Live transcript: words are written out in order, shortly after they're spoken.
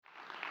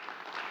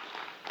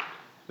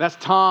That's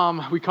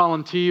Tom. We call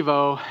him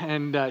TiVo,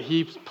 and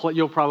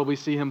you'll probably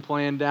see him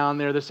playing down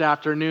there this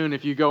afternoon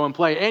if you go and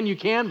play. And you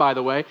can, by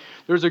the way.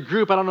 There's a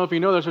group, I don't know if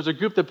you know this, there's a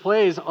group that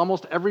plays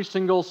almost every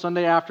single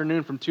Sunday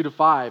afternoon from 2 to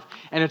 5,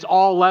 and it's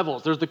all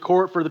levels. There's the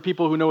court for the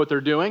people who know what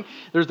they're doing.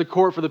 There's the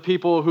court for the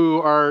people who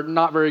are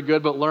not very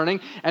good but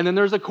learning. And then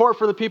there's the court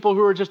for the people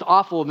who are just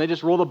awful, and they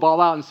just roll the ball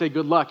out and say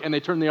good luck, and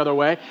they turn the other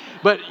way.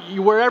 But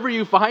wherever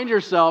you find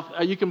yourself,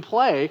 you can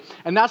play,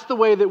 and that's the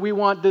way that we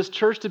want this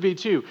church to be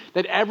too,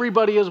 that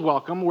everybody is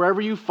welcome.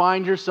 Wherever you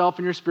find yourself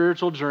in your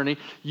spiritual journey,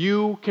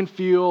 you can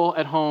feel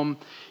at home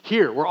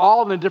here. We're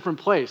all in a different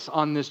place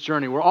on this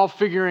journey. We're all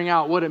figuring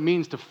out what it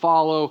means to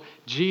follow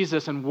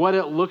Jesus and what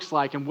it looks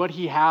like and what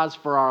he has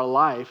for our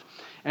life.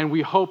 And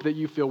we hope that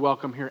you feel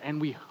welcome here. And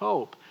we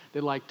hope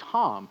that, like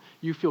Tom,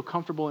 you feel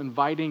comfortable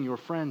inviting your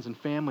friends and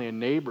family and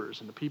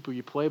neighbors and the people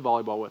you play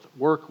volleyball with,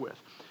 work with,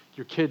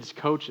 your kids'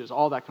 coaches,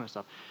 all that kind of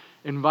stuff,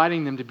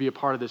 inviting them to be a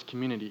part of this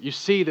community. You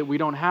see that we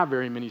don't have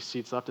very many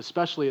seats left,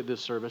 especially at this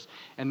service,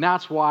 and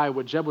that's why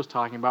what Jeb was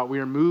talking about, we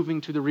are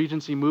moving to the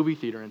Regency movie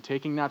theater and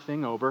taking that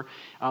thing over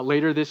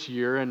later this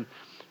year and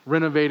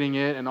renovating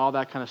it and all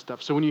that kind of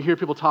stuff. So when you hear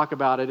people talk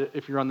about it,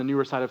 if you're on the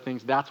newer side of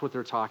things, that's what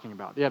they're talking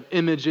about. They have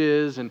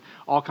images and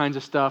all kinds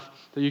of stuff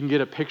so you can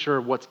get a picture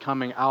of what's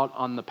coming out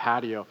on the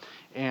patio,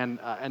 and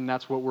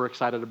that's what we're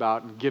excited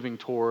about and giving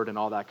toward and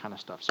all that kind of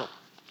stuff. So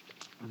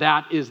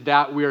that is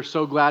that. We are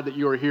so glad that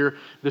you are here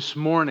this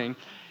morning,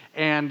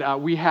 and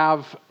we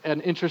have an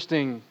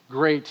interesting,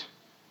 great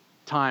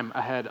time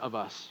ahead of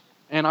us.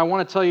 And I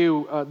want to tell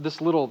you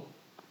this little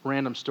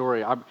random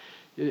story.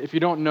 If you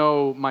don't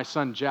know my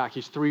son Jack,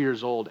 he's 3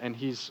 years old, and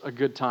he's a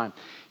good time.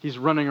 He's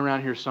running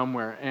around here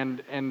somewhere.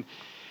 And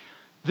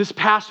this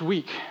past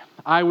week,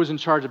 I was in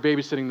charge of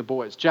babysitting the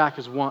boys. Jack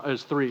is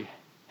 3,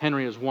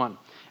 Henry is 1.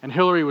 And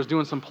Hillary was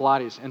doing some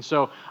Pilates. And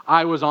so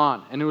I was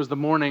on, and it was the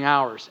morning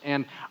hours.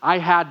 And I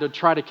had to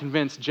try to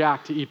convince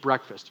Jack to eat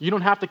breakfast. You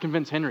don't have to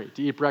convince Henry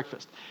to eat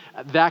breakfast.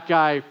 That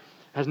guy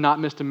has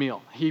not missed a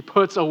meal. He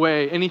puts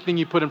away anything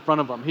you put in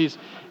front of him.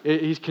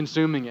 He's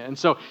consuming it. And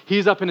so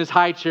he's up in his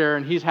high chair,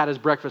 and he's had his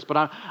breakfast.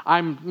 But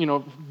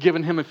I'm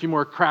giving him a few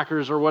more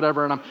crackers or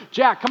whatever. And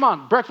Jack, come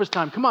on, breakfast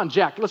time. Come on,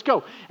 Jack, let's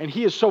go. And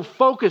he is so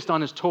focused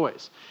on his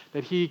toys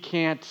that he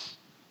can't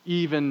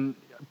even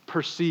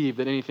perceive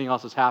that anything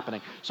else is happening.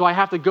 So I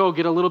have to go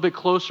get a little bit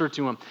closer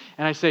to him.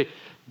 And I say,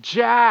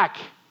 Jack,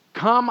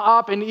 come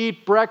up and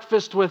eat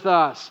breakfast with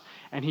us.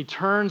 And he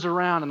turns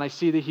around, and I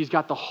see that he's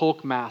got the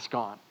Hulk mask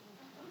on.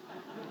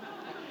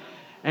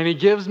 And he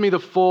gives me the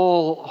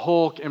full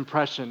Hulk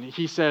impression.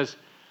 He says,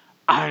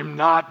 I'm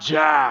not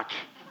Jack.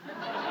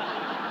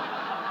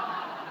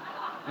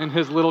 In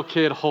his little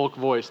kid Hulk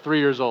voice, 3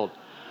 years old.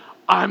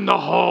 I'm the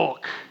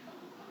Hulk.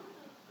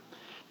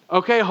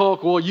 Okay,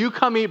 Hulk, well, you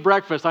come eat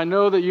breakfast. I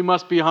know that you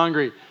must be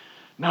hungry.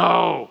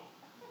 No.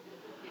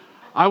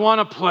 I want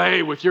to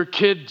play with your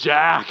kid,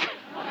 Jack.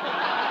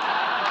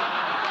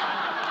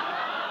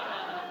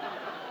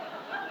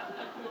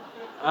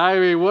 I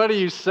mean, what do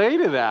you say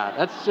to that?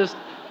 That's just,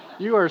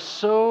 you are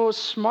so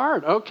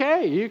smart.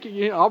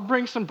 Okay, I'll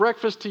bring some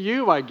breakfast to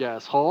you, I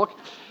guess, Hulk.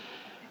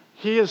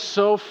 He is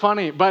so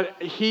funny,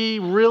 but he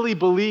really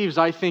believes,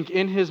 I think,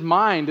 in his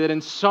mind that in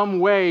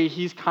some way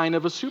he's kind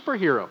of a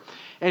superhero.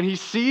 And he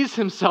sees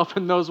himself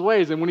in those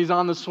ways. And when he's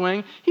on the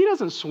swing, he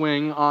doesn't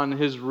swing on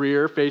his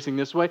rear facing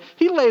this way.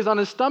 He lays on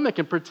his stomach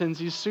and pretends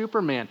he's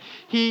Superman.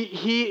 He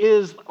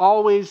is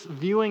always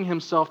viewing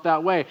himself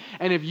that way.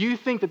 And if you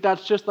think that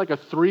that's just like a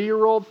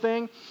 3-year-old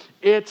thing,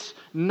 it's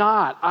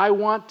not. I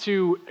want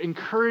to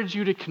encourage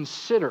you to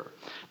consider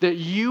that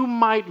you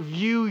might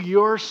view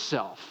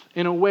yourself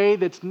in a way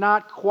that's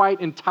not quite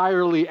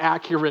entirely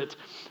accurate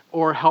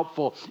or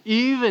helpful.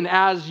 Even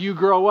as you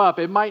grow up,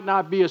 it might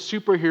not be a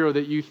superhero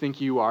that you think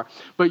you are,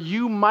 but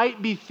you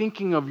might be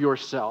thinking of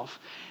yourself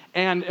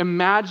and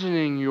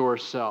imagining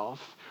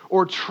yourself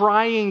or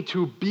trying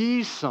to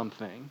be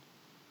something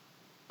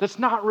that's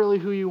not really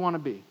who you want to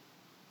be,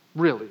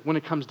 really, when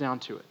it comes down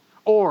to it,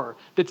 or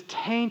that's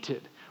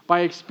tainted by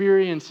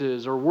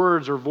experiences or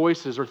words or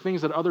voices or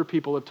things that other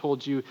people have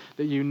told you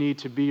that you need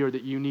to be or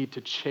that you need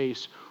to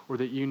chase or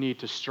that you need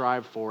to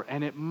strive for,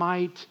 and it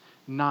might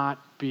not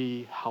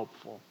be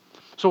helpful.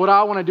 So what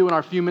I want to do in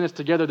our few minutes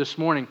together this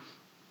morning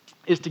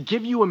is to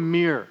give you a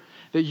mirror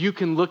that you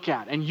can look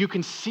at and you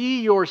can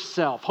see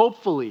yourself,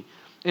 hopefully,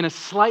 in a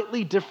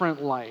slightly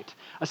different light,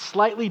 a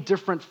slightly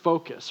different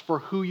focus for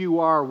who you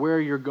are, where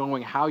you're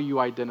going, how you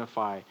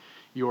identify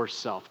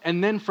yourself.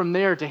 And then from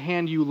there to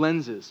hand you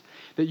lenses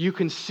that you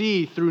can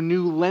see through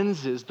new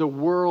lenses the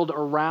world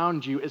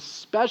around you,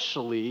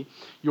 especially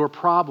your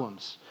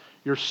problems,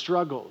 your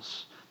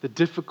struggles, the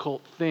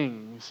difficult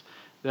things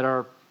that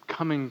are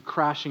coming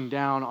crashing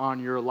down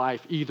on your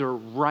life, either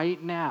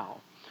right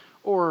now,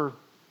 or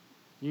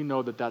you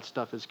know that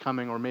stuff is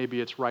coming, or maybe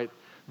it's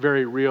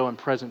very real and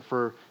present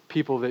for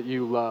people that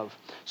you love.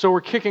 So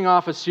we're kicking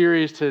off a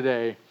series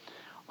today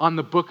on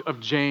the book of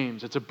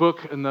James. It's a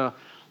book in the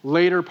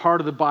later part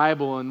of the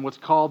Bible in what's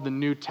called the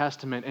New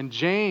Testament. And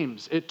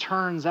James, it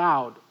turns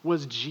out,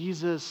 was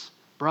Jesus'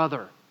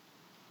 brother.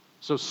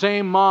 So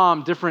same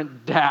mom,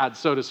 different dad,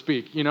 so to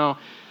speak,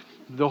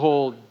 the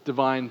whole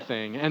divine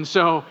thing. And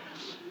so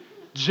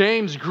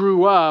James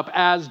grew up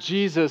as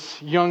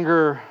Jesus'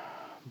 younger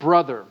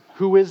brother.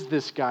 Who is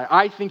this guy?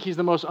 I think he's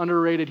the most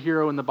underrated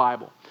hero in the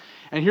Bible.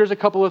 And here's a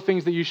couple of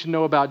things that you should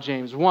know about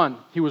James. One,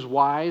 he was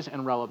wise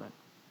and relevant.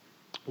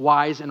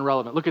 Wise and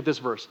relevant. Look at this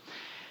verse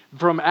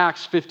from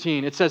Acts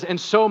 15. It says, "And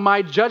so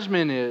my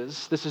judgment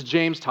is," this is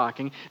James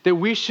talking, "that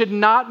we should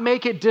not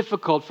make it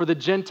difficult for the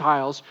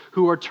Gentiles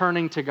who are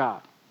turning to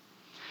God."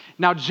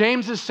 Now,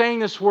 James is saying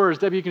these words.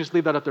 Debbie, you can just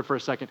leave that up there for a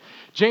second.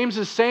 James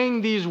is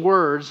saying these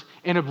words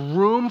in a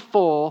room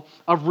full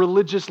of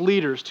religious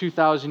leaders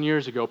 2,000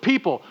 years ago.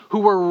 People who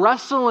were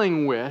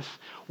wrestling with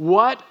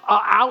what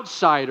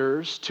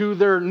outsiders to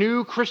their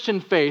new Christian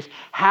faith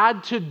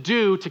had to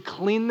do to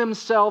clean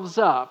themselves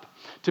up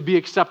to be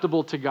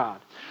acceptable to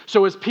God.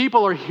 So as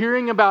people are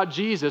hearing about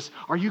Jesus,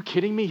 are you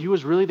kidding me? He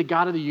was really the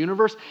God of the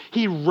universe?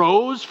 He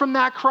rose from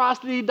that cross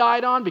that he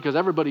died on, because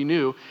everybody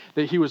knew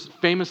that he was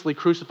famously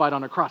crucified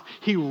on a cross.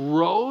 He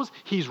rose,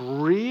 he's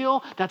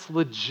real, that's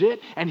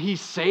legit, and he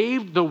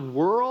saved the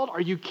world?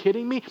 Are you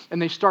kidding me?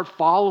 And they start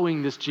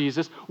following this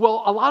Jesus.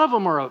 Well, a lot of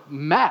them are a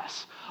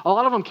mess. A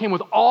lot of them came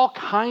with all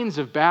kinds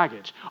of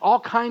baggage,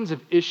 all kinds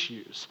of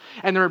issues.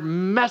 And they're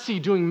messy,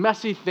 doing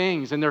messy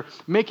things, and they're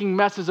making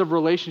messes of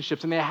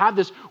relationships, and they have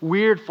this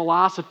weird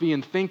philosophy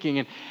and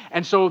thinking.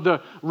 And so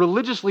the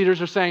religious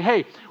leaders are saying,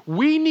 hey,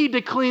 we need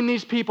to clean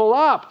these people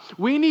up.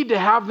 We need to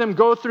have them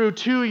go through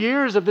 2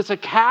 years of this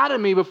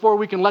academy before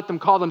we can let them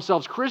call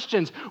themselves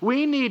Christians.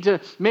 We need to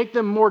make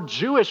them more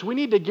Jewish. We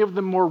need to give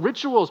them more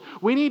rituals.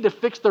 We need to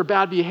fix their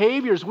bad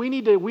behaviors. We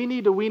need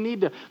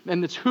to,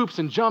 and it's hoops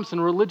and jumps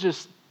and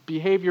religious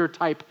behavior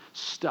type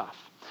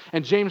stuff.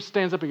 And James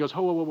stands up and goes,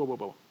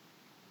 whoa.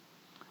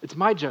 It's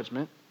my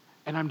judgment,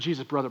 and I'm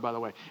Jesus' brother, by the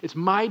way. It's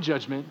my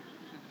judgment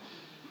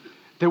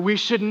that we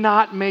should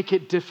not make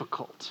it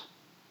difficult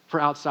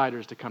for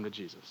outsiders to come to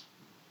Jesus.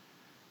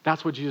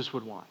 That's what Jesus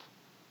would want.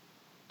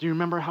 Do you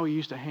remember how he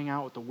used to hang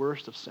out with the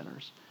worst of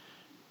sinners?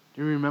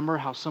 Do you remember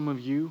how some of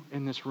you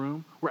in this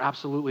room were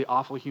absolutely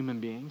awful human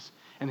beings,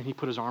 and then he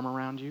put his arm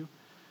around you?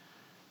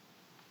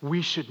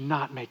 We should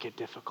not make it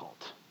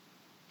difficult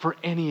for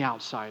any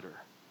outsider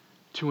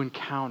to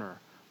encounter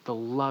the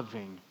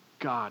loving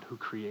God who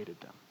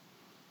created them.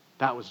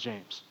 That was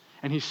James.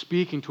 And he's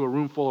speaking to a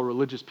room full of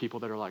religious people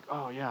that are like,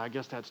 oh yeah, I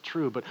guess that's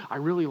true, but I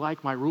really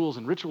like my rules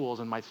and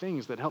rituals and my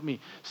things that help me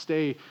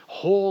stay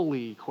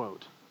holy,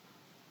 quote.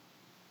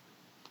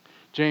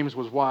 James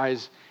was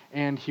wise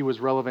and he was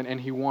relevant and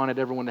he wanted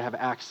everyone to have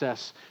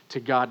access to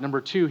God.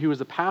 Number 2, he was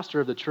the pastor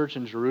of the church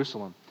in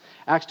Jerusalem.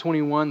 Acts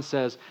 21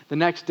 says, the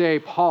next day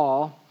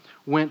Paul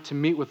went to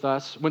meet with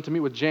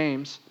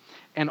James,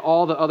 and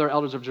all the other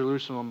elders of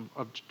Jerusalem,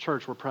 of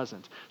church, were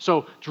present.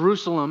 So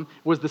Jerusalem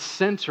was the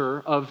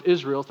center of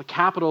Israel. It's the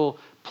capital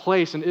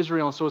place in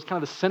Israel, and so it's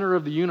kind of the center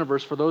of the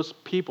universe for those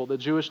people, the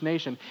Jewish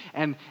nation.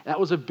 And that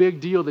was a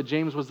big deal that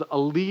James was a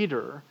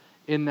leader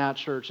in that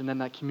church and in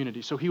that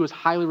community. So he was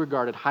highly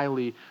regarded,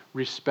 highly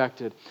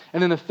respected.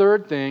 And then the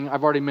third thing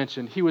I've already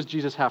mentioned, he was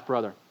Jesus'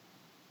 half-brother,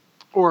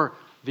 or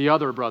the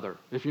other brother,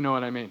 if you know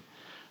what I mean.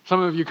 Some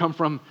of you come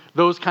from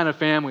those kind of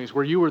families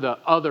where you were the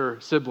other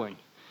sibling.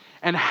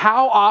 And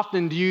how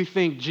often do you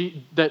think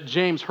that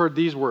James heard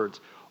these words?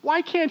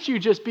 Why can't you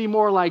just be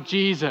more like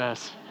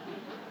Jesus?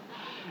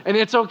 And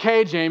it's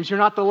okay, James, you're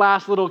not the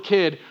last little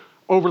kid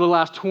over the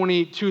last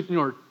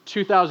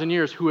 2,000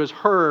 years who has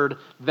heard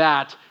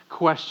that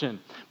question.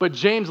 But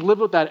James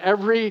lived with that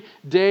every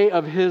day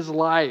of his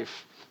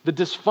life. The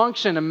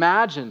dysfunction,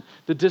 imagine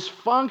the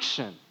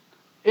dysfunction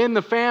in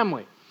the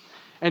family.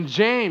 And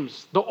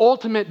James, the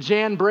ultimate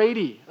Jan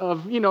Brady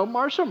of,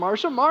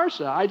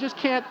 Marsha, I just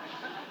can't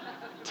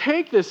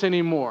take this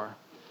anymore.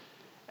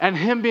 And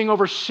him being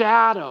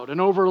overshadowed and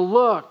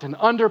overlooked and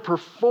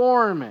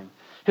underperforming.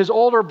 His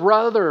older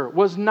brother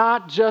was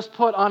not just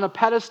put on a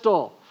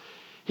pedestal.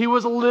 He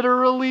was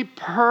literally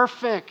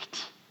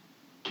perfect.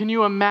 Can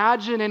you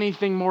imagine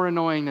anything more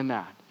annoying than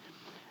that?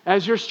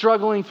 As you're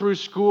struggling through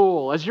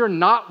school, as you're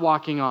not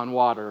walking on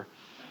water,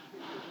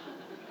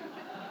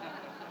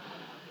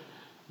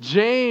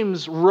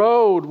 James'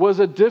 road was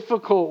a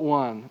difficult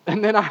one.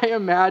 And then I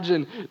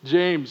imagine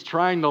James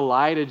trying to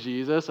lie to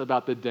Jesus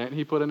about the dent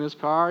he put in his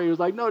car. He was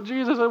like, no,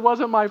 Jesus, it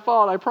wasn't my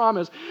fault, I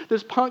promise.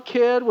 This punk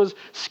kid was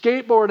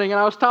skateboarding and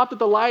I was stopped at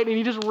the light and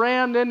he just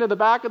rammed into the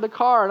back of the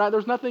car and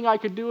there's nothing I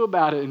could do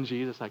about it. And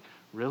Jesus like,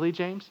 really,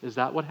 James? Is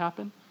that what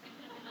happened?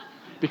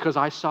 Because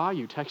I saw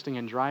you texting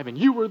and driving.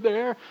 You were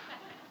there?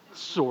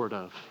 Sort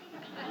of.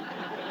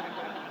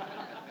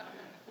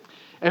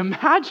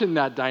 Imagine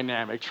that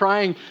dynamic,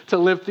 trying to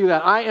live through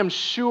that. I am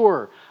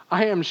sure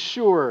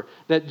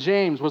that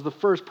James was the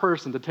first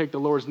person to take the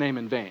Lord's name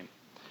in vain.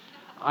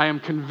 I am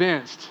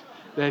convinced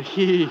that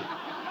he,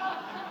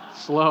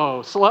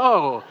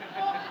 slow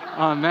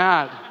on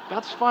that.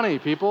 That's funny,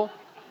 people.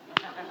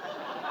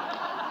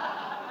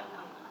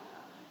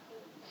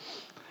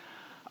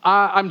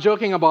 I'm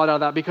joking about all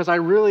that because I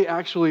really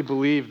actually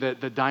believe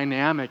that the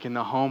dynamic in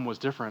the home was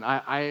different.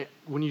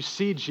 When you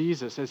see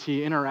Jesus as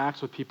he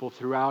interacts with people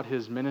throughout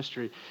his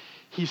ministry,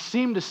 he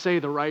seemed to say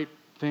the right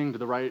thing to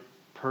the right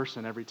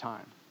person every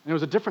time. And it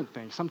was a different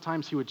thing.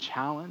 Sometimes he would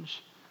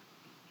challenge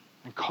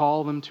and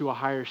call them to a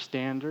higher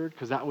standard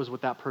because that was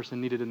what that person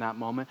needed in that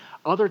moment.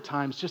 Other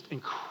times, just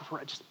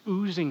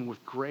oozing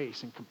with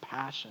grace and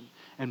compassion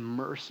and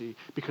mercy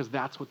because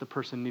that's what the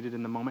person needed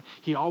in the moment.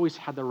 He always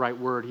had the right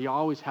word. He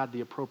always had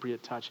the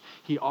appropriate touch.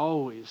 He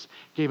always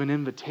gave an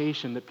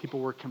invitation that people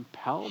were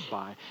compelled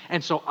by.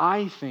 And so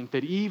I think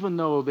that even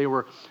though they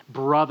were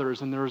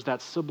brothers and there was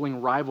that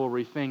sibling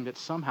rivalry thing, that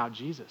somehow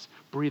Jesus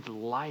breathed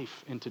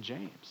life into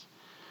James.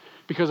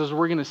 Because as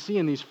we're going to see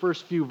in these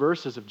first few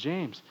verses of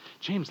James,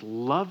 James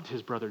loved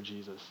his brother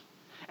Jesus.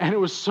 And it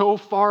was so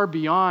far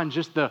beyond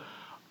just the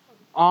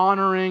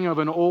honoring of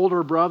an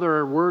older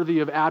brother worthy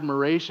of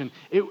admiration.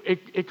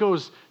 It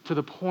goes to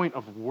the point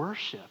of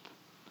worship.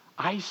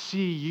 I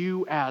see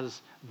you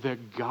as the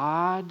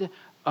God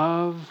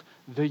of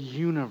the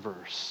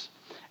universe.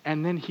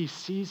 And then he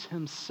sees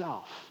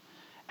himself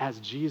as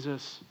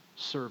Jesus'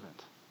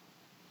 servant.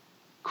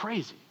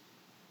 Crazy.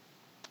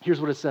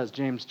 Here's what it says,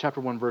 James chapter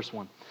 1, verse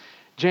 1.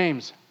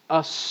 James,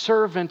 a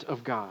servant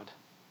of God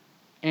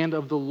and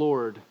of the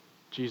Lord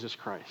Jesus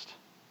Christ,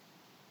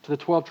 to the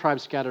 12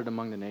 tribes scattered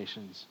among the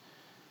nations.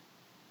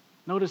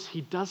 Notice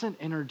he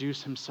doesn't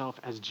introduce himself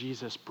as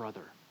Jesus'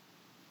 brother.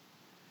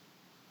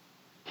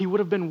 He would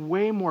have been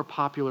way more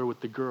popular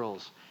with the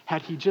girls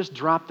had he just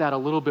dropped that a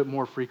little bit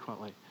more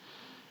frequently.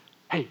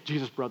 Hey,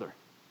 Jesus' brother,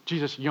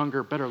 Jesus'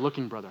 younger, better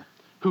looking brother,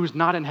 who's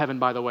not in heaven,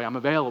 by the way. I'm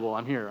available.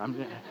 I'm here.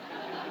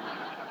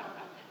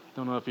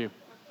 Don't know if you...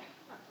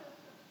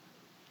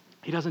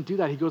 He doesn't do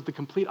that. He goes the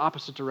complete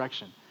opposite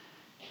direction.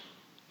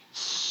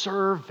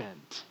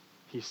 Servant,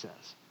 he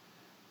says.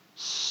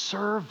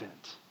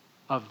 Servant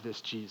of this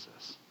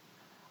Jesus.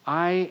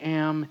 I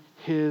am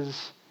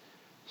his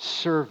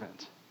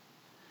servant.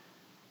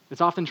 It's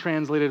often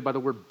translated by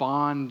the word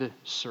bond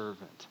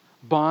servant.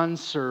 Bond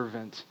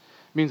servant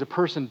means a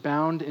person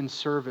bound in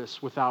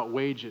service without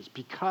wages,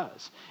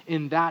 because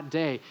in that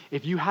day,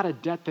 if you had a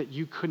debt that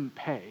you couldn't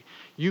pay,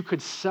 you could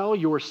sell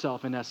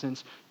yourself, in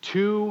essence,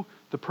 to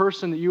the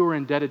person that you were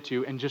indebted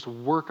to and just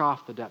work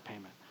off the debt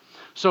payment.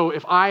 So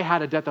if I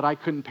had a debt that I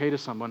couldn't pay to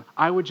someone,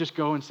 I would just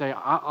go and say,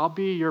 I'll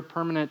be your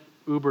permanent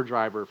Uber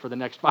driver for the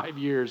next 5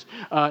 years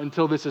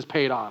until this is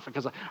paid off,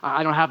 because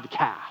I don't have the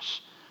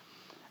cash.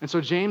 And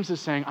so James is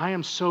saying, I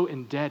am so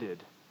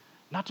indebted,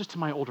 not just to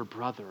my older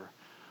brother,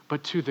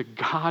 but to the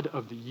God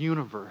of the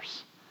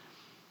universe,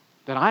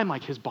 that I'm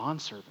like his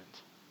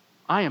bondservant.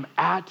 I am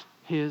at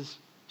his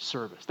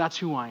service. That's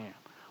who I am.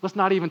 Let's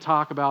not even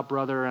talk about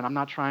brother, and I'm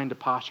not trying to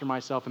posture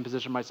myself and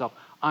position myself.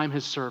 I'm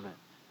his servant,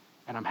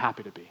 and I'm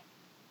happy to be.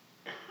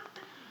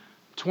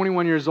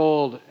 21 years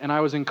old, and I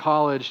was in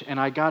college, and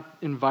I got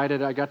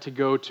invited. I got to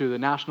go to the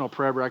National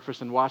Prayer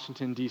Breakfast in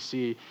Washington,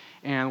 D.C.,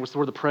 and it was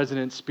where the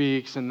president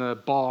speaks and the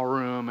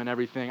ballroom and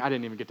everything. I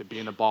didn't even get to be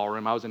in the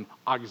ballroom. I was in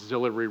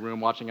auxiliary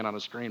room watching it on a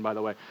screen, by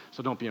the way,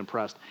 so don't be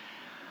impressed.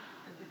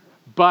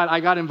 But I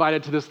got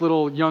invited to this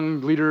little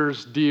young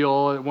leaders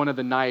deal at one of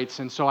the nights,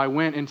 and so I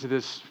went into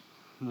this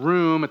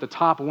room at the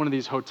top of one of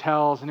these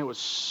hotels, and it was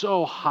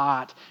so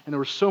hot, and there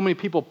were so many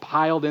people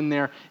piled in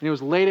there, and it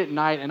was late at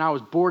night, and I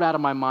was bored out of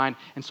my mind,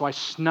 and so I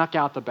snuck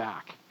out the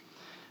back.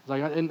 I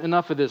was like,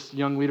 enough of this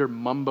young leader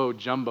mumbo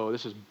jumbo.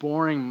 This is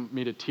boring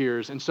me to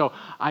tears. And so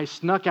I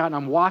snuck out, and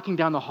I'm walking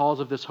down the halls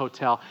of this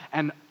hotel,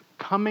 and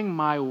coming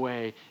my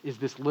way is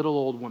this little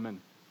old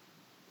woman,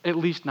 at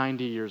least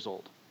 90 years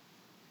old.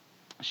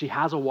 She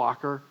has a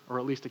walker, or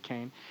at least a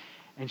cane,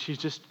 and she's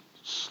just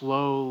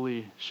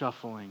slowly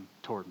shuffling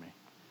toward me.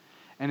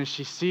 And as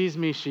she sees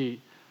me,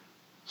 she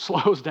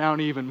slows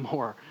down even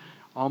more,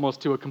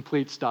 almost to a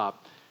complete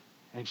stop.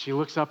 And she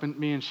looks up at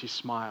me and she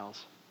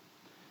smiles.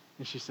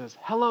 And she says,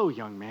 "Hello,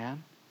 young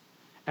man."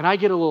 And I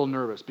get a little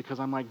nervous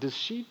because I'm like, does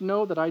she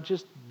know that I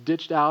just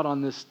ditched out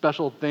on this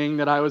special thing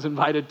that I was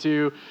invited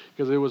to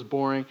because it was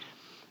boring?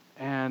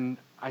 And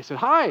I said,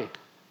 "Hi." And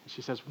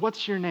she says,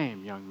 "What's your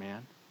name, young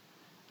man?"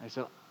 I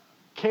said,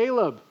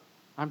 "Caleb.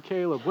 I'm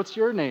Caleb. What's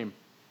your name?"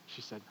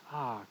 She said,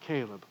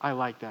 "Caleb. I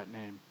like that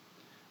name.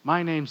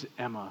 My name's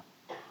Emma."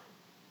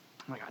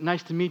 I'm like,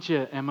 "Nice to meet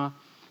you, Emma."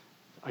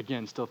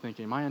 Again, still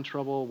thinking, am I in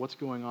trouble? What's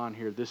going on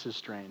here? This is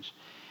strange.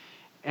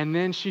 And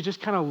then she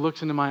just kind of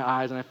looks into my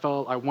eyes, and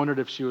I wondered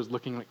if she was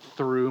looking like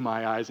through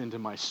my eyes into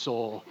my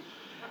soul.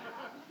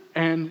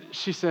 And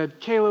she said,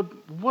 "Caleb,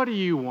 what do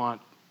you want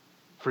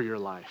for your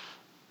life?"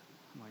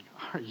 I'm like,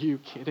 are you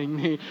kidding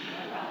me?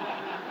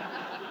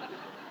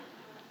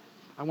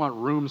 I want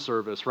room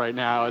service right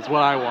now is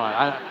what I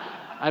want.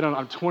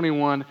 I'm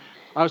 21.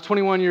 I was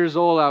 21 years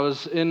old. I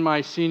was in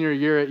my senior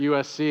year at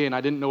USC, and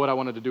I didn't know what I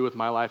wanted to do with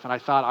my life. And I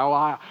thought,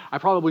 I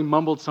probably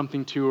mumbled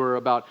something to her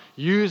about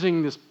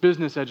using this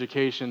business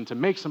education to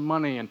make some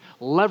money and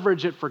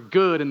leverage it for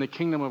good in the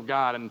kingdom of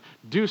God and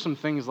do some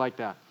things like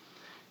that.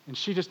 And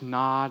she just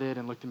nodded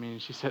and looked at me,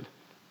 and she said,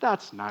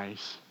 "That's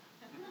nice."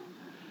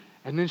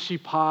 And then she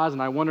paused,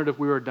 and I wondered if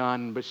we were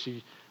done, but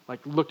she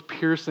looked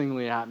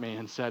piercingly at me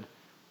and said,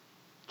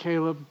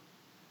 Caleb,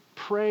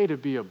 pray to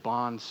be a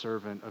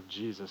bondservant of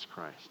Jesus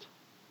Christ.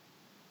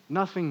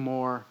 Nothing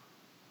more,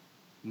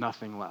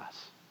 nothing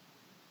less.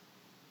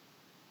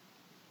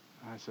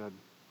 I said,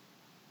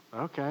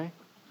 okay.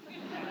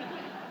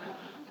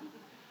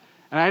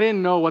 And I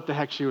didn't know what the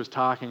heck she was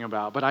talking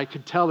about, but I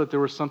could tell that there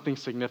was something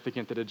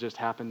significant that had just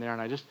happened there,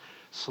 and I just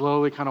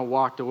slowly kind of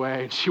walked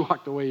away, and she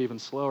walked away even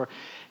slower.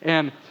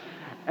 And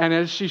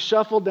as she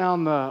shuffled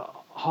down the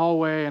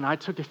hallway and I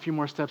took a few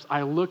more steps,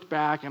 I looked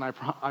back, and I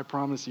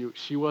promise you,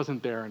 she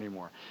wasn't there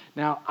anymore.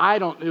 Now,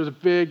 it was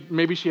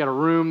maybe she had a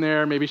room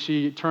there, maybe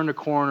she turned a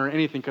corner,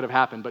 anything could have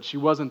happened, but she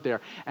wasn't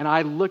there. And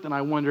I looked and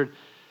I wondered,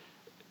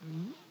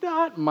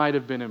 that might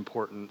have been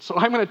important. So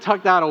I'm going to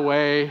tuck that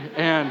away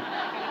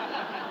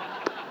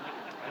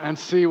and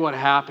see what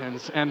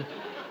happens. And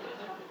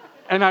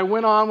I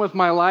went on with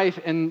my life,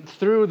 and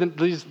through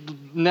these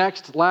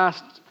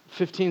last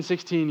 15,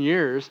 16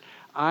 years,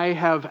 I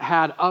have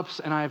had ups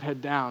and I have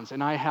had downs,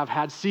 and I have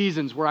had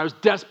seasons where I was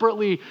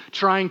desperately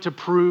trying to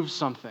prove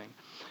something,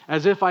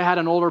 as if I had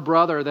an older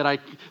brother that I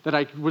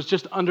was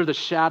just under the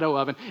shadow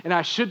of, and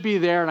I should be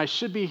there, and I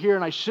should be here,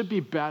 and I should be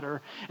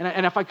better,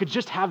 and if I could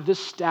just have this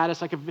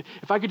status,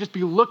 if I could just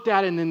be looked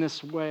at in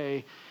this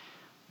way.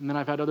 And then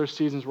I've had other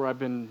seasons where I've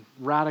been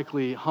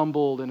radically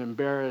humbled and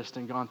embarrassed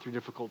and gone through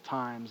difficult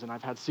times. And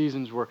I've had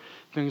seasons where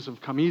things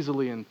have come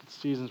easily and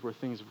seasons where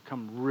things have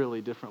come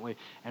really differently.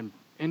 And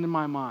into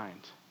my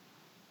mind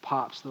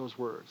pops those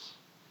words.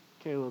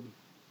 Caleb,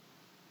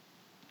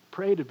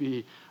 pray to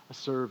be a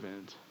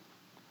servant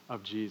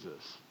of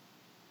Jesus.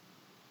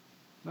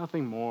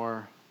 Nothing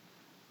more,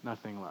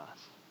 nothing less.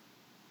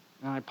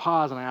 And I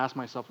pause and I ask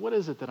myself, what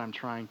is it that I'm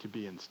trying to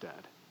be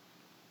instead?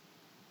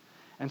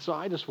 And so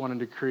I just wanted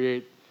to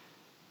create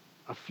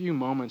a few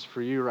moments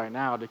for you right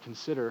now to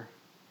consider,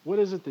 what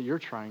is it that you're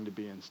trying to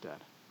be instead?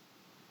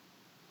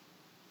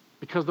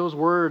 Because those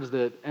words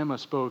that Emma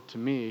spoke to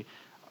me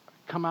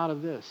come out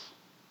of this.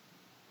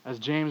 As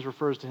James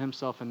refers to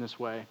himself in this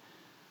way,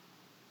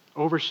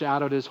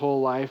 overshadowed his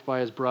whole life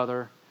by his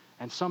brother,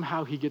 and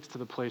somehow he gets to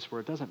the place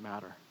where it doesn't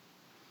matter.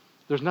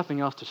 There's nothing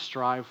else to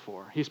strive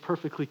for. He's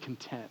perfectly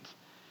content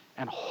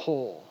and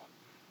whole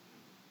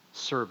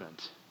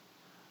servant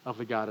of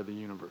the God of the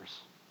universe.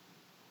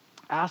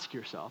 Ask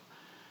yourself,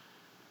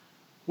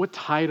 what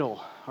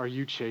title are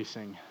you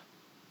chasing?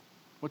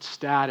 What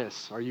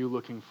status are you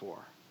looking for?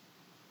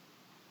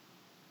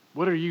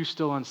 What are you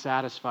still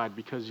unsatisfied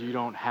because you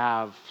don't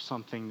have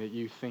something that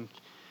you think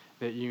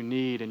that you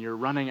need, and you're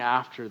running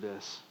after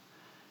this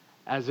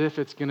as if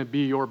it's going to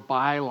be your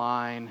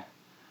byline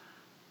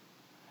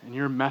and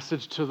your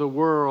message to the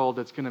world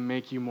that's going to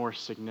make you more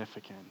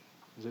significant?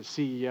 Is it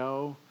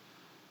CEO?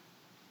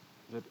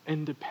 Is it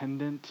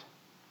independent?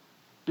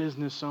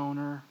 Business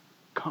owner?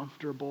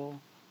 Comfortable?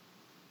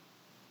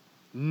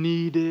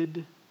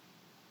 Needed?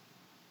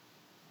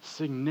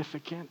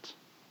 Significant?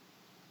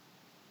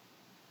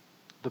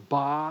 The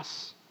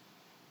boss?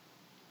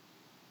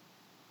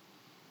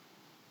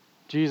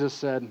 Jesus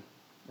said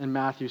in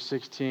Matthew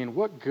 16,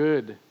 what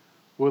good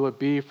will it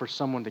be for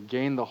someone to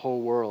gain the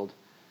whole world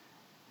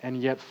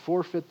and yet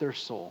forfeit their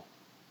soul?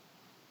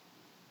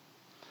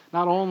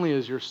 Not only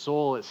is your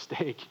soul at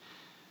stake,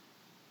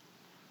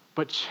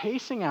 but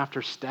chasing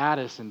after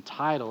status and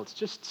title, it's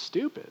just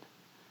stupid.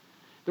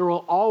 There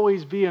will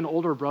always be an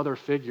older brother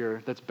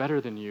figure that's better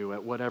than you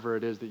at whatever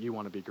it is that you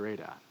want to be great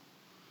at.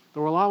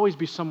 There will always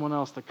be someone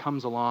else that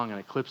comes along and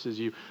eclipses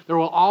you. There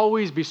will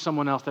always be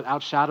someone else that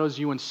outshadows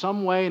you in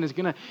some way and is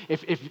going to,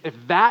 if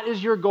that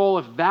is your goal,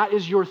 if that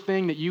is your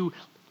thing that you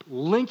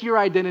link your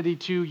identity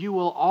to, you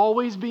will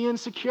always be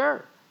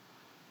insecure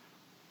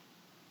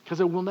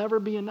because it will never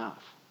be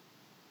enough.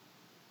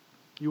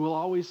 You will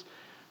always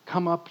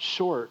come up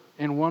short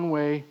in one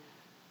way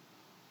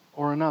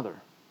or another.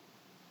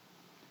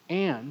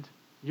 And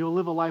you'll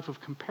live a life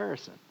of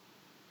comparison.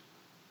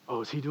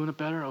 Oh, is he doing it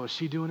better? Oh, is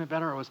she doing it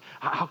better? Oh,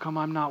 how come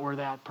I'm not where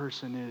that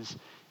person is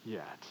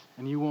yet?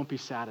 And you won't be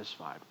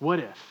satisfied. What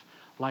if,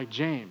 like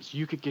James,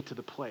 you could get to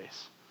the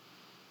place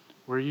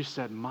where you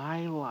said,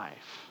 my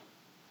life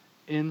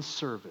in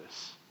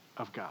service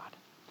of God.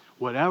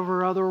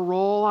 Whatever other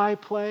role I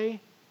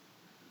play,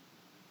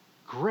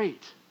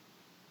 great.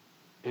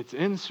 It's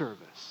in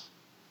service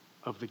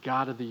of the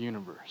God of the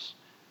universe.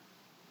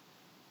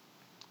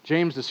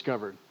 James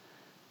discovered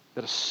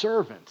that a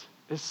servant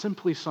is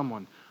simply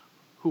someone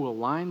who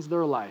aligns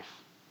their life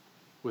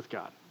with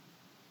God.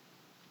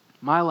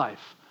 My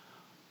life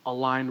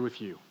aligned with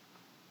you.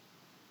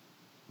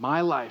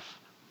 My life,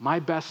 my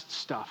best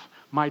stuff,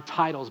 my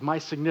titles, my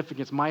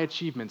significance, my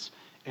achievements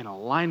in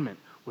alignment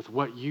with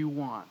what you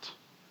want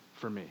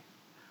for me.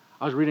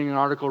 I was reading an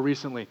article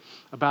recently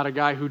about a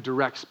guy who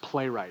directs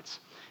playwrights,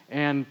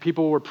 and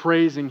people were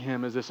praising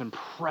him as this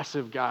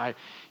impressive guy.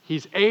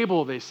 He's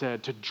able, they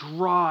said, to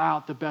draw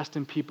out the best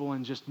in people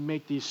and just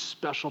make these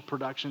special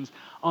productions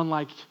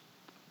unlike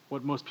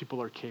what most people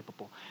are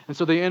capable. And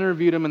so they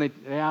interviewed him and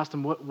they asked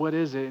him, what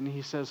is it? And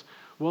he says,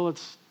 well,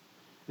 it's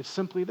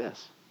simply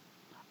this.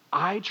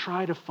 I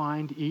try to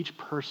find each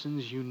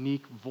person's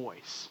unique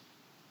voice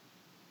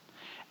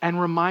and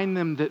remind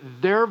them that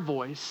their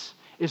voice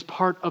is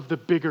part of the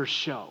bigger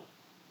show.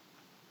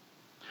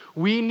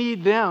 We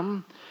need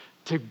them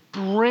to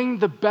bring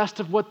the best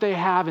of what they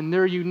have in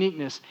their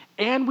uniqueness,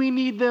 and we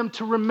need them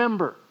to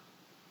remember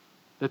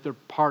that they're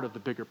part of the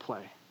bigger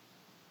play.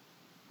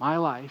 My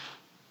life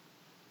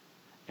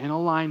in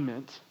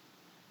alignment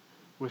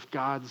with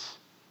God's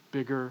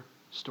bigger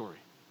story.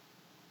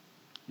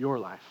 Your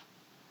life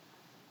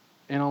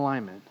in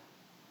alignment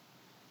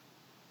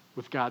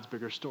with God's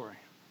bigger story.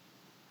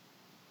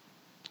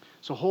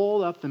 So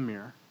hold up the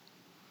mirror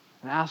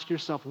and ask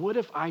yourself, what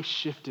if I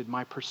shifted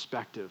my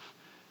perspective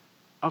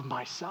of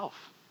myself?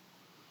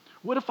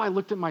 What if I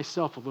looked at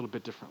myself a little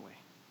bit differently?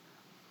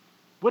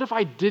 What if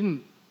I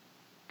didn't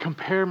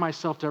compare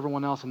myself to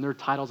everyone else and their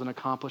titles and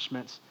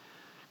accomplishments?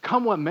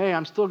 Come what may,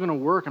 I'm still going to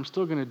work, I'm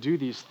still going to do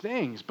these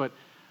things, but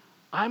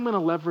I'm going to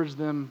leverage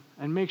them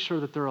and make sure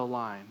that they're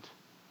aligned,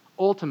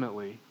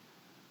 ultimately,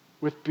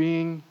 with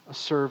being a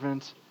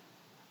servant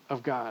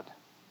of God.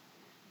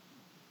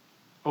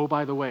 Oh,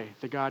 by the way,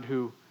 the God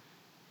who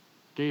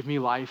gave me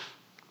life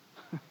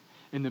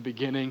in the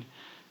beginning,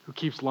 who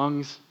keeps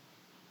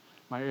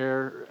my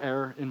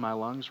air in my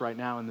lungs right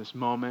now in this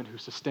moment, who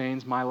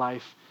sustains my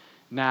life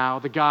now,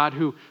 the God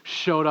who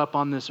showed up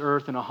on this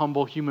earth in a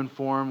humble human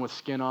form with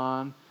skin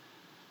on,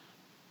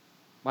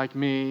 like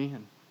me,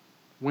 and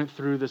went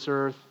through this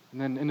earth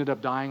and then ended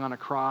up dying on a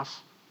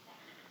cross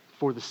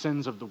for the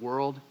sins of the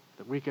world,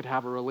 that we could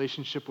have a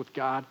relationship with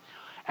God,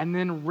 and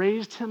then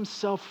raised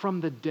himself from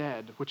the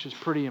dead, which is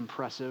pretty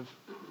impressive.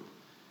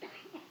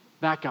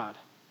 That God,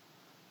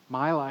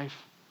 my life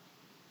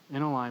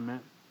in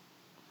alignment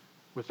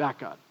with that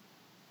God.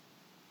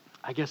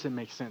 I guess it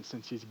makes sense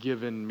since he's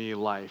given me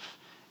life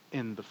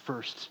in the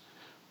first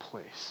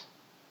place.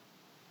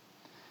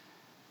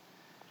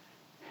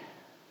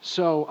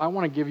 So I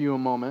want to give you a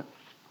moment,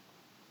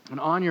 and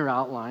on your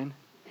outline,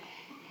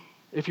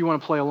 if you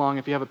want to play along,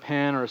 if you have a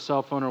pen or a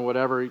cell phone or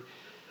whatever,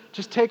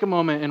 just take a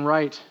moment and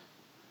write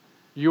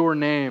your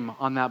name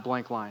on that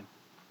blank line.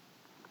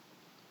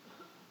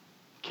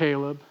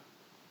 Caleb,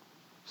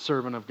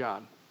 servant of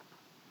God.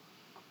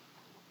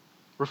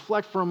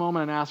 Reflect for a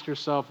moment and ask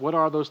yourself, what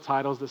are those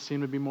titles that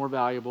seem to be more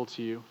valuable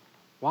to you?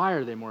 Why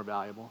are they more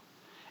valuable?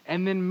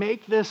 And then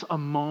make this a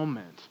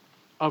moment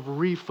of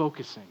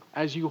refocusing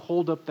as you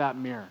hold up that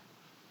mirror.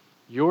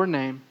 Your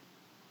name,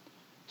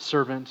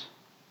 servant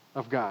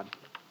of God.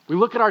 We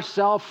look at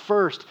ourselves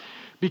first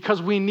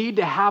because we need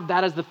to have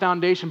that as the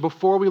foundation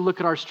before we look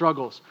at our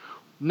struggles.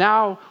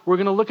 Now we're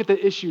going to look at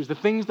the issues, the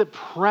things that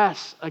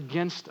press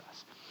against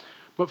us.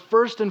 But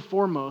first and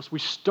foremost, we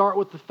start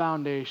with the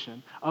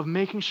foundation of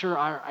making sure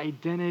our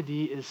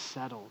identity is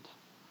settled.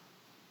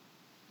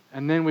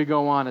 And then we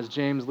go on as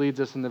James leads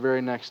us in the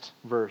very next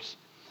verse.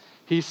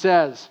 He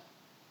says,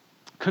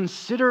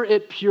 "Consider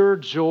it pure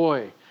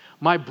joy,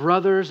 my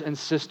brothers and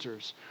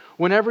sisters,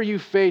 whenever you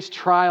face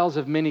trials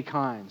of many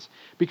kinds,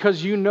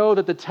 because you know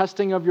that the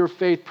testing of your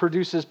faith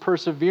produces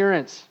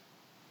perseverance.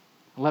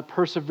 Let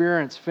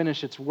perseverance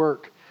finish its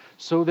work,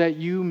 so that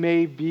you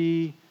may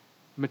be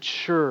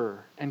mature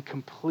and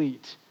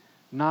complete,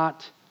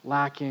 not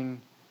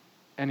lacking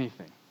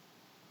anything."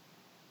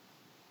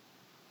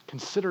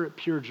 Consider it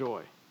pure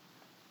joy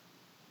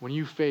when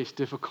you face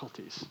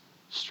difficulties,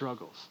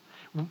 struggles.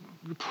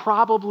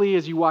 Probably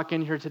as you walk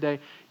in here today,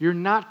 you're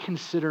not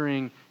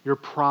considering your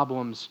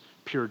problems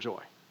pure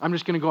joy. I'm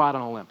just going to go out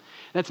on a limb.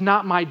 That's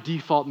not my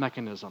default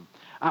mechanism.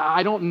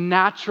 I don't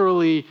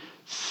naturally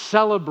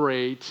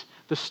celebrate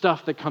the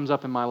stuff that comes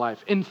up in my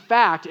life. In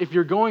fact, if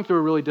you're going through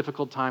a really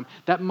difficult time,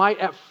 that might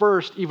at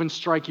first even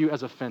strike you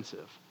as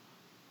offensive.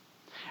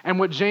 And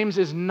what James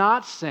is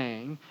not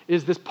saying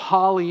is this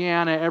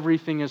Pollyanna,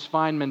 everything is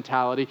fine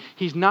mentality.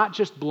 He's not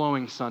just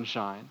blowing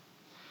sunshine.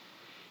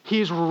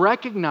 He's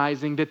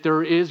recognizing that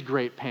there is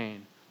great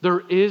pain. There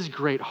is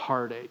great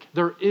heartache.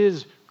 There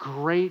is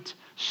great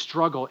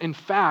struggle. In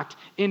fact,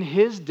 in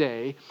his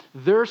day,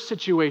 their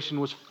situation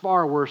was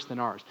far worse than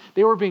ours.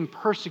 They were being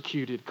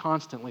persecuted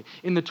constantly.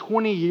 In the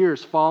 20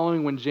 years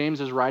following when James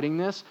is writing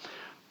this,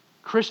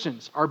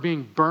 Christians are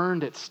being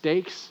burned at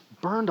stakes,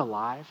 burned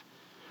alive.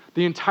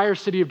 The entire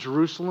city of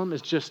Jerusalem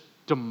is just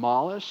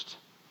demolished.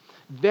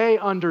 They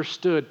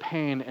understood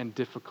pain and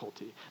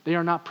difficulty. They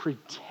are not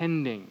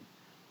pretending.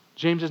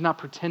 James is not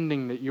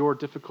pretending that your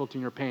difficulty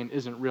and your pain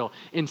isn't real.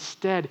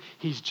 Instead,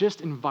 he's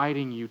just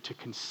inviting you to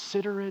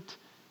consider it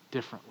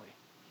differently.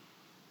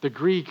 The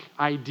Greek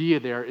idea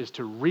there is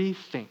to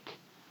rethink.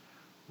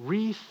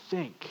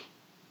 Rethink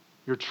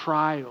your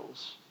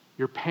trials,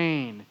 your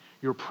pain,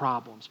 your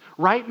problems.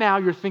 Right now,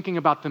 you're thinking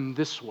about them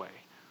this way.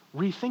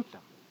 Rethink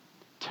them.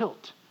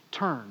 Tilt,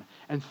 turn,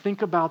 and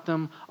think about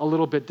them a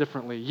little bit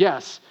differently.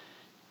 Yes,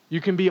 you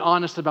can be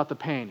honest about the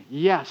pain.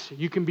 Yes,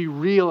 you can be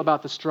real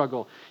about the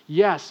struggle.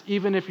 Yes,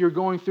 even if you're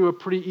going through a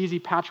pretty easy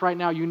patch right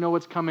now, you know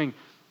what's coming.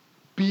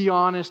 Be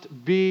honest,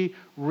 be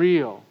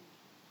real.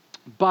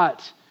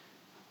 But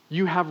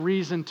you have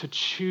reason to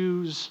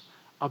choose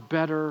a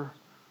better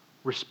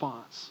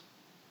response.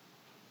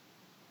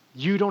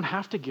 You don't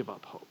have to give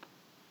up hope.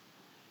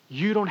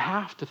 You don't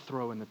have to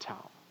throw in the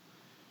towel.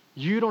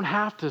 You don't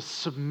have to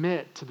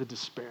submit to the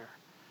despair.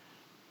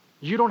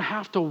 You don't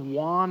have to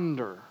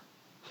wander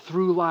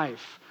through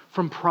life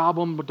from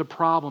problem to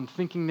problem,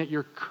 thinking that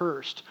you're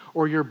cursed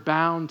or you're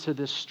bound to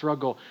this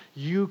struggle.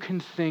 You can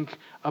think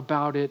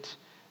about it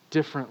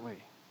differently.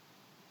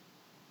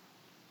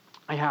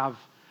 I have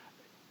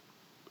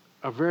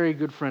a very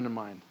good friend of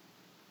mine,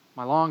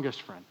 my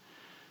longest friend,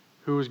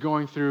 who is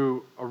going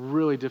through a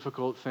really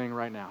difficult thing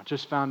right now.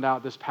 Just found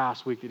out this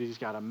past week that he's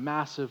got a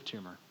massive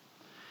tumor.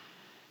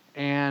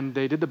 And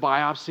they did the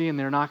biopsy, and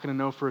they're not going to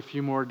know for a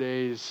few more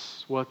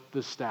days what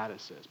the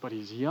status is. But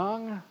he's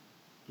young,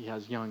 he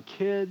has young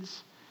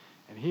kids,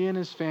 and he and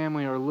his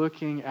family are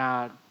looking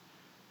at,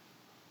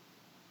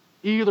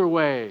 either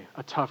way,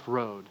 a tough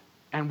road,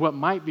 and what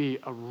might be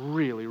a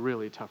really,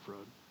 really tough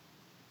road.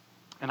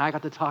 And I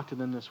got to talk to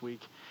them this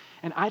week,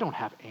 and I don't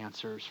have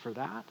answers for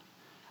that.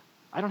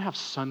 I don't have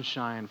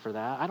sunshine for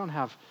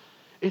that.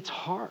 It's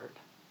hard.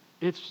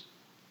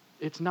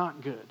 It's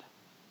not good.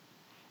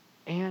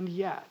 And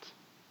yet,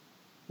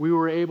 we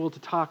were able to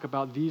talk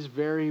about these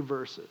very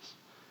verses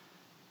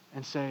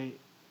and say,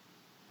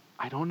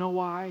 I don't know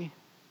why.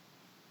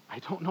 I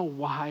don't know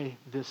why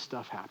this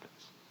stuff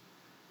happens.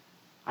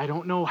 I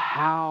don't know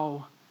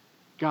how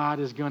God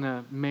is going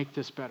to make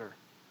this better.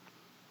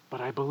 But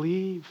I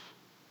believe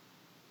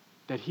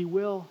that He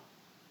will.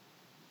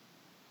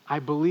 I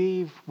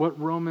believe what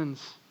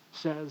Romans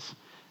says,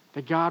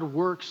 that God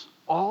works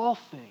all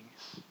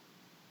things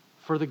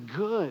for the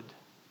good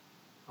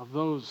of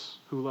those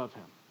who love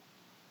Him.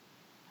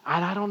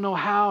 And I don't know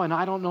how, and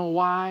I don't know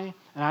why,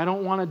 and I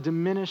don't want to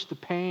diminish the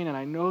pain, and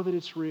I know that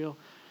it's real,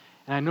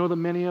 and I know that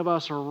many of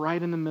us are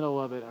right in the middle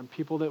of it, and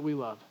people that we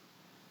love.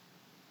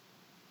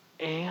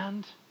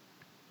 And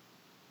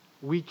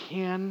we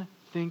can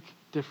think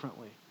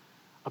differently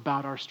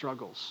about our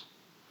struggles,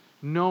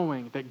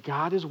 knowing that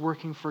God is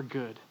working for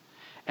good,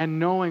 and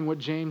knowing what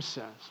James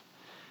says,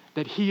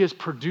 that He is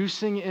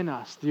producing in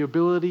us the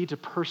ability to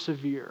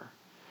persevere,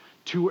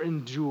 to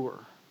endure,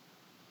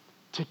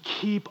 to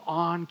keep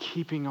on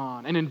keeping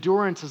on. And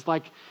endurance is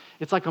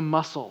it's like a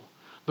muscle.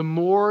 The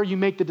more you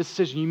make the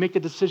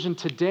decision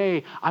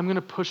today, I'm going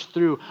to push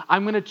through.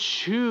 I'm going to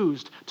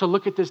choose to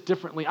look at this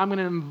differently. I'm going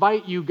to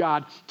invite you,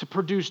 God, to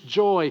produce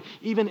joy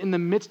even in the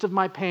midst of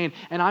my pain.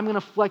 And I'm going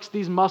to flex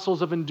these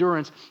muscles of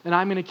endurance, and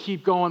I'm going to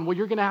keep going. Well,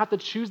 you're going to have to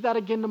choose that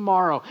again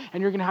tomorrow,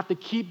 and you're going to have to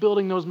keep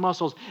building those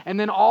muscles. And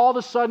then all of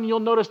a sudden, you'll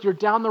notice you're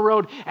down the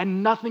road,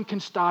 and nothing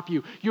can stop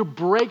you. You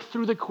break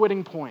through the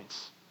quitting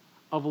points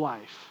of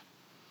life.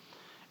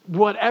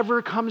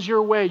 Whatever comes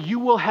your way, you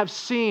will have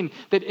seen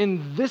that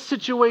in this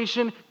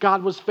situation,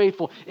 God was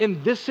faithful.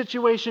 In this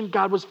situation,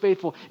 God was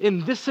faithful.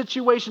 In this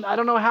situation, I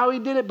don't know how He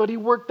did it, but He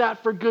worked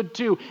that for good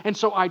too. And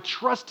so I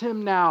trust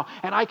Him now,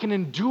 and I can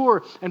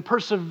endure and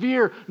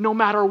persevere no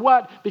matter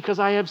what, because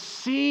I have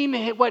seen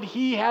what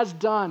He has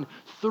done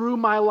through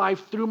my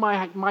life, through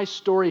my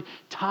story,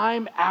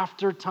 time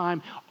after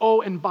time.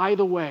 Oh, and by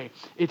the way,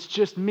 it's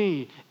just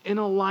me in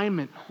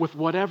alignment with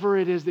whatever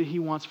it is that He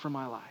wants for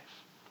my life.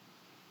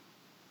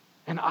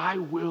 And I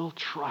will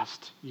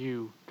trust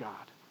you, God,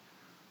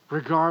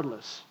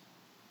 regardless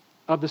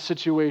of the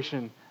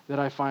situation that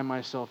I find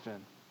myself in.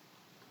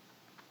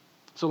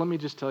 So let me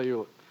just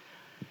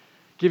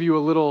give you a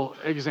little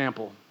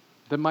example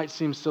that might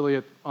seem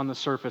silly on the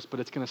surface, but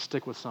it's going to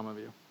stick with some of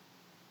you.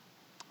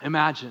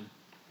 Imagine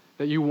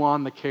that you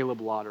won the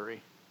Caleb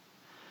lottery.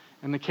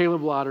 And the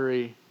Caleb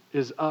lottery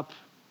is up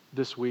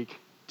this week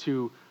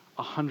to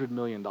 $100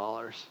 million.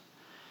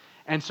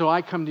 And so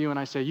I come to you and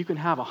I say, you can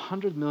have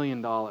 $100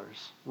 million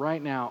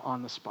right now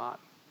on the spot.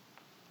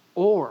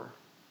 Or,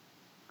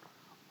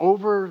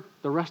 over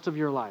the rest of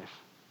your life,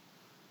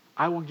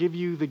 I will give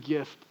you the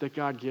gift that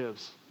God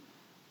gives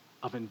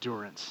of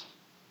endurance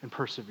and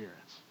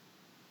perseverance.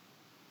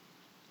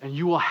 And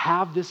you will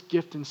have this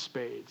gift in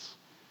spades.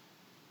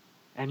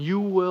 And you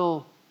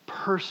will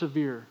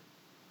persevere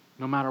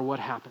no matter what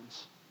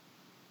happens.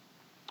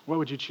 What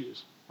would you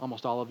choose?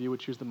 Almost all of you would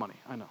choose the money,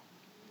 I know.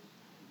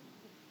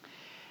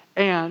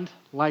 And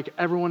like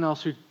everyone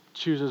else who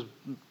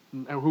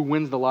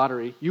wins the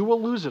lottery, you will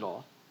lose it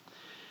all.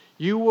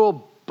 You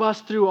will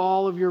bust through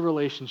all of your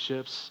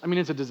relationships. I mean,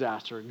 it's a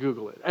disaster.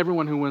 Google it.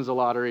 Everyone who wins the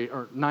lottery,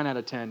 or 9 out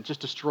of 10, just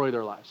destroy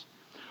their lives.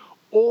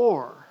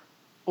 Or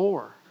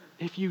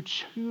if you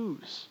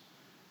choose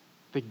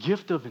the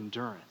gift of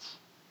endurance,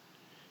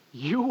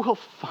 you will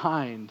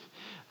find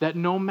that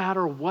no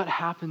matter what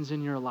happens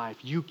in your life,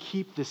 you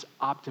keep this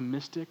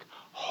optimistic,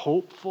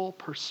 hopeful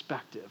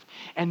perspective,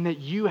 and that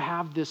you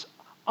have this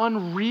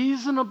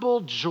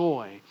unreasonable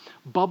joy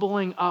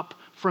bubbling up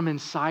from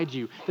inside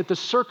you that the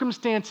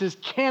circumstances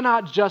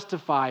cannot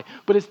justify,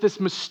 but it's this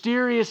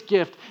mysterious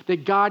gift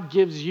that God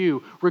gives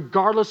you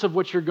regardless of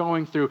what you're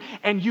going through.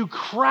 And you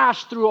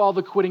crash through all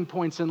the quitting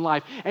points in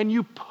life, and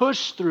you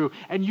push through,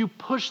 and you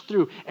push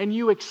through, and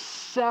you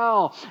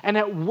excel. And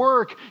at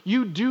work,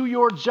 you do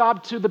your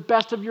job to the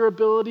best of your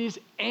abilities,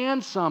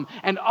 and some,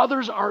 and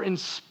others are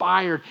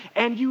inspired,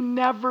 and you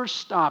never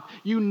stop.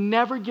 You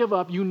never give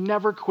up. You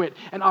never quit.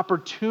 And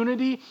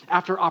opportunity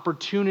after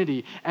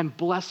opportunity and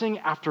blessing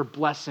after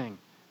blessing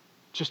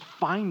just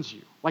finds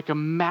you like a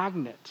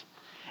magnet.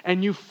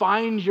 And you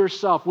find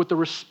yourself with the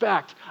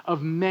respect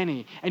of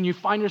many, and you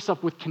find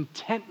yourself with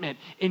contentment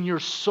in your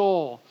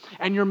soul,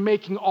 and you're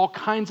making all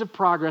kinds of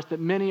progress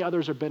that many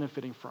others are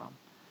benefiting from.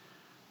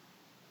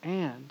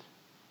 And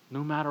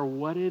no matter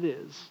what it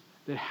is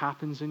that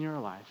happens in your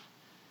life,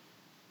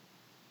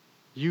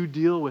 you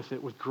deal with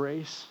it with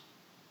grace,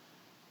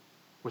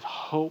 with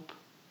hope,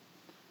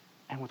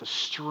 and with a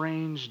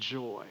strange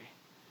joy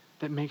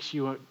that makes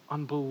you an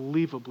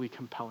unbelievably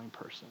compelling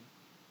person.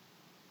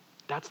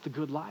 That's the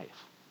good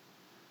life.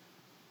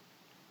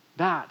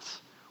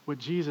 That's what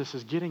Jesus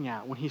is getting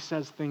at when he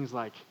says things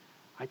like,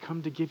 I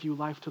come to give you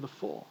life to the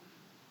full.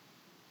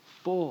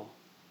 Full,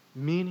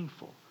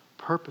 meaningful,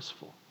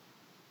 purposeful.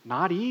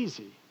 Not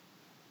easy,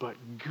 but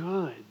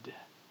good.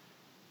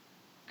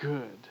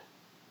 Good.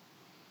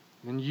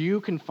 And you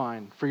can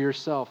find for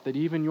yourself that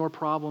even your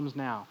problems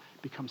now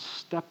become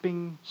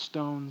stepping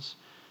stones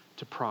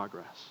to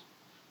progress.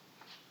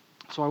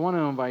 So I want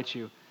to invite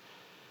you,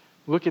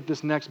 look at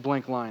this next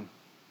blank line.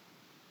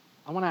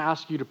 I want to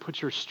ask you to put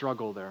your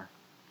struggle there.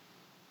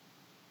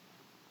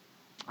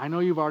 I know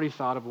you've already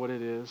thought of what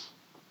it is,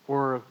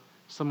 or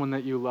someone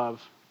that you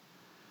love.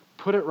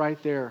 Put it right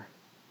there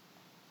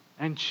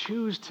and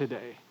choose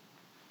today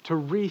to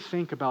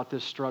rethink about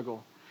this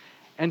struggle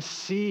and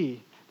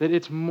see that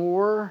it's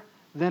more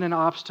than an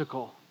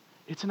obstacle.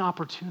 It's an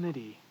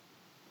opportunity.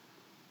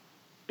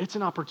 It's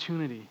an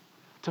opportunity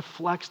to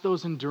flex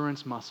those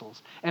endurance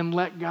muscles and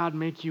let God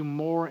make you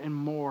more and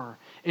more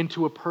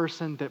into a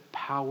person that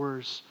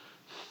powers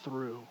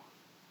through,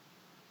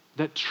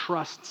 that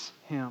trusts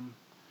him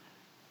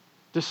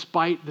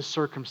despite the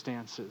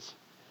circumstances.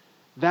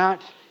 That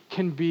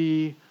can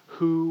be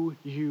who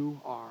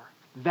you are.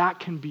 That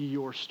can be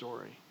your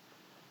story.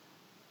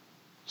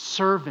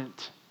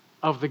 Servant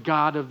of the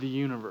God of the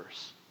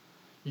universe.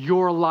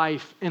 Your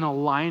life in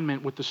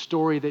alignment with the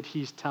story that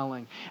he's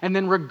telling. And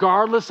then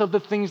regardless of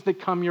the things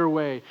that come your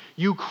way,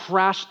 you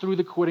crash through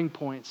the quitting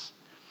points.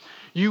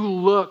 You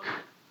look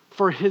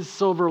for his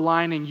silver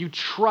lining. You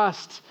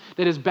trust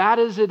that as bad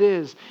as it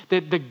is,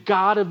 that the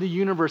God of the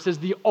universe is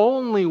the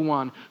only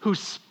one who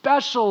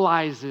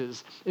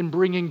specializes in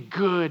bringing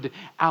good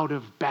out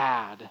of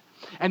bad.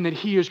 And that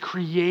he is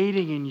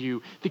creating in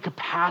you the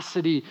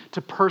capacity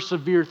to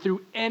persevere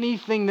through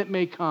anything that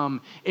may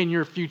come in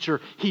your future.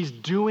 He's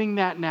doing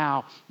that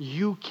now.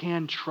 You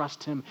can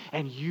trust him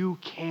and you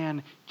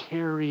can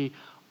carry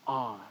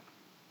on.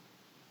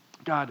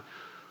 God,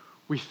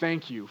 we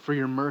thank you for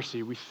your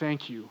mercy. We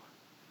thank you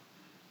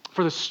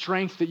for the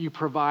strength that you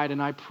provide,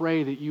 and I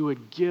pray that you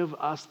would give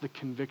us the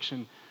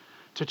conviction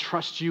to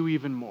trust you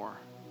even more,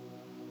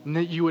 and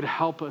that you would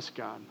help us,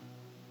 God,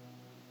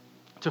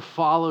 to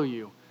follow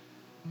you,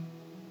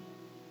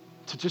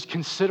 to just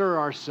consider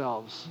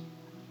ourselves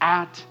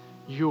at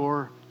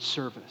your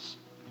service,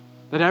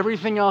 that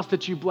everything else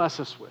that you bless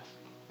us with,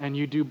 and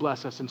you do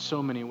bless us in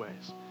so many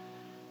ways,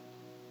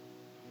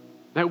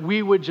 that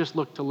we would just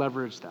look to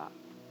leverage that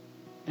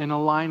in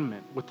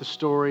alignment with the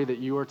story that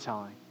you are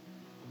telling,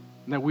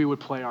 and that we would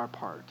play our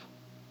part.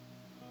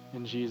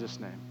 In Jesus'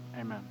 name,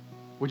 amen.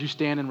 Would you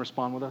stand and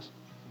respond with us?